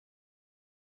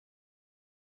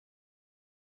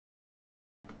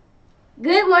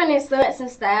Good morning, students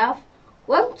and staff.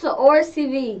 Welcome to Oris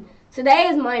TV. Today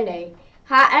is Monday.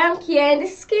 Hi, I'm Kia and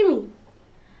this is Kimmy.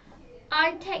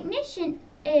 Our technician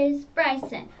is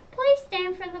Bryson. Please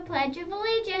stand for the Pledge of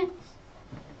Allegiance.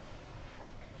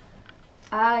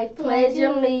 I pledge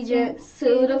allegiance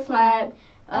to the flag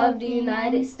of the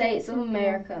United States of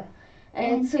America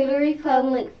and to the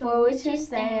republic for which it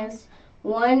stands,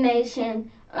 one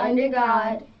nation, under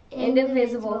God,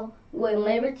 indivisible, with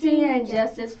liberty and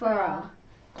justice for all.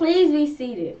 Please be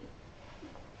seated.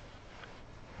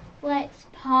 Let's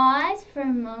pause for a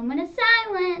moment of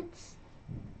silence.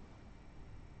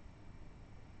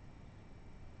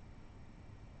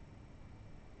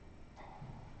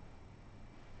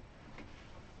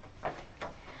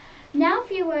 Now a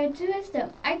few words of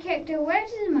wisdom. Our character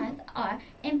words of the month are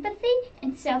empathy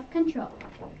and self-control.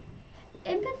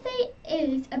 Empathy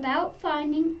is about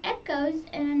finding echoes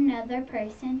in another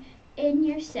person in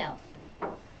yourself.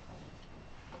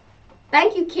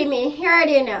 Thank you, Kimmy. And here are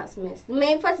the announcements. The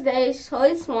menu for today is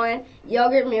choice 1,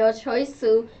 yogurt meal, choice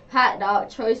 2, hot dog,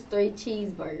 choice 3,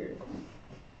 cheeseburger.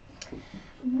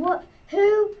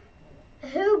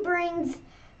 Who brings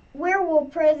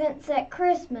werewolf presents at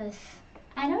Christmas?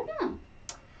 I don't know.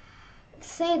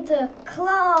 Santa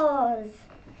Claus.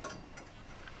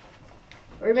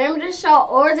 Remember to show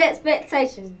Oris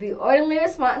expectations. Be orderly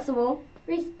responsible.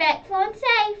 Respectful and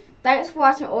safe. Thanks for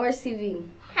watching Oris TV.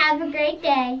 Have a great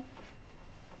day.